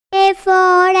A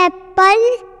for apple.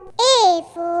 A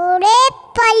for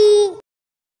apple.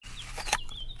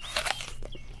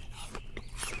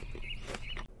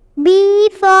 B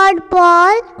for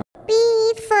ball. B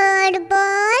for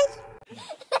ball.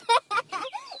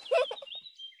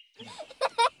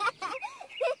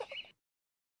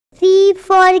 C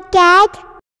for cat.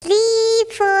 C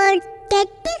for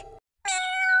cat.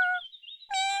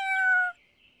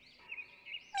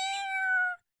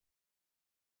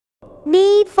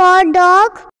 D for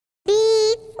dog. D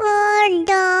for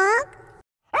dog.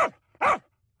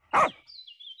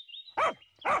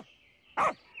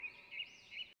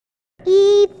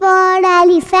 E for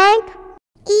elephant.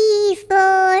 E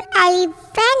for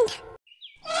elephant.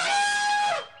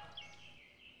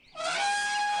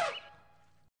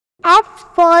 F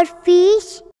for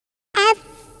fish. F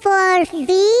for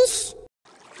fish.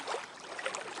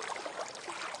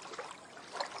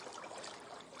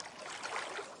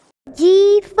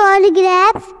 G for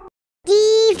grapes. G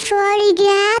for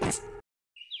grapes.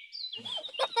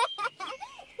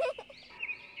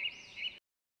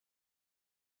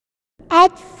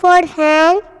 H for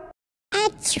hen.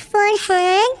 H for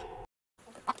hen.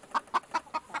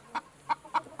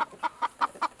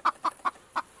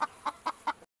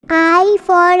 I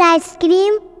for ice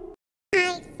cream.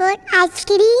 I for ice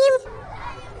cream.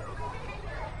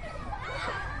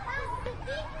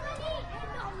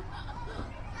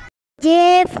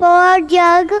 J for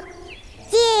jug.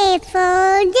 J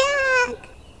for jug.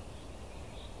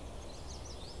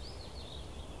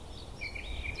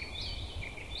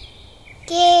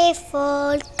 K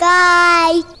for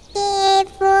kite. K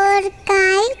for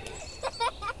kite.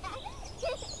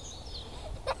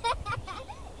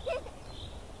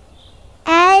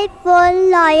 L for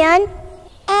lion.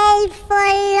 L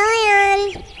for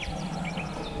lion.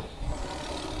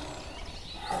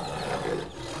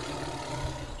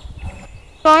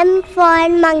 M for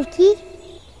monkey.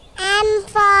 M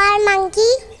for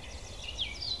monkey.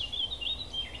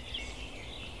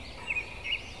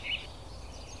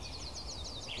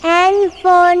 N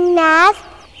for nest.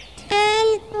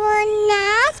 N for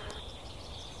nest.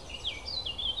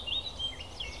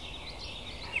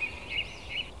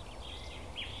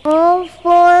 O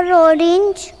for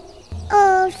orange.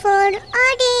 O for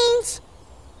orange.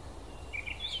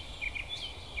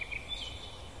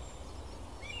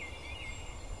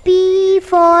 P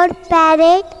for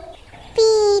parrot. P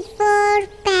for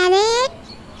parrot.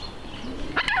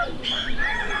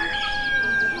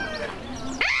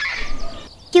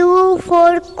 Q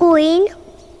for queen.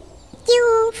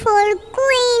 Q for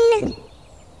queen.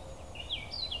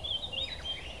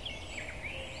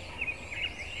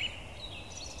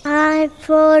 R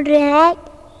for rat.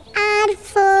 R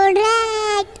for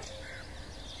rat.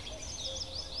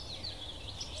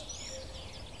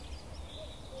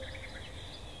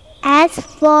 S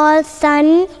for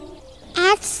sun.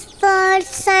 S for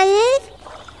sun.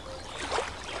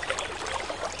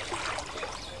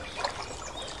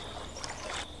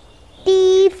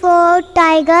 T for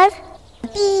tiger.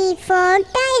 T for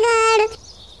tiger.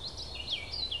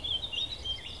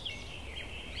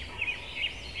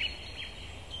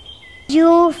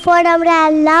 U for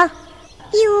umbrella.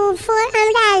 U for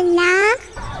umbrella.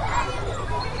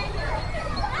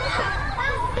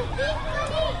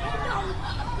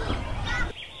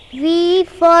 V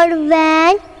for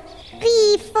van.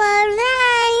 V for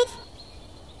van.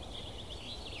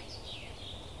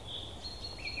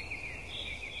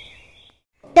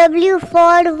 W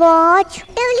for watch.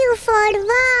 W for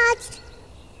watch.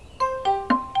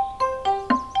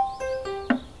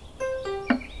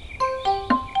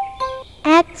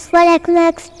 X for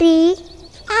XXT.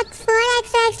 X for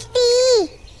XXT.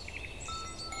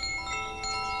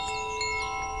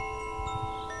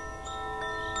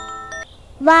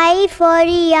 Y for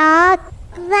yak.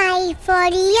 Y for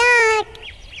yak.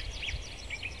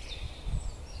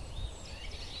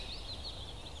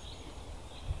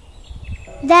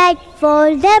 Z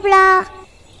for zebra.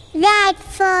 Z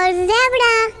for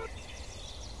zebra.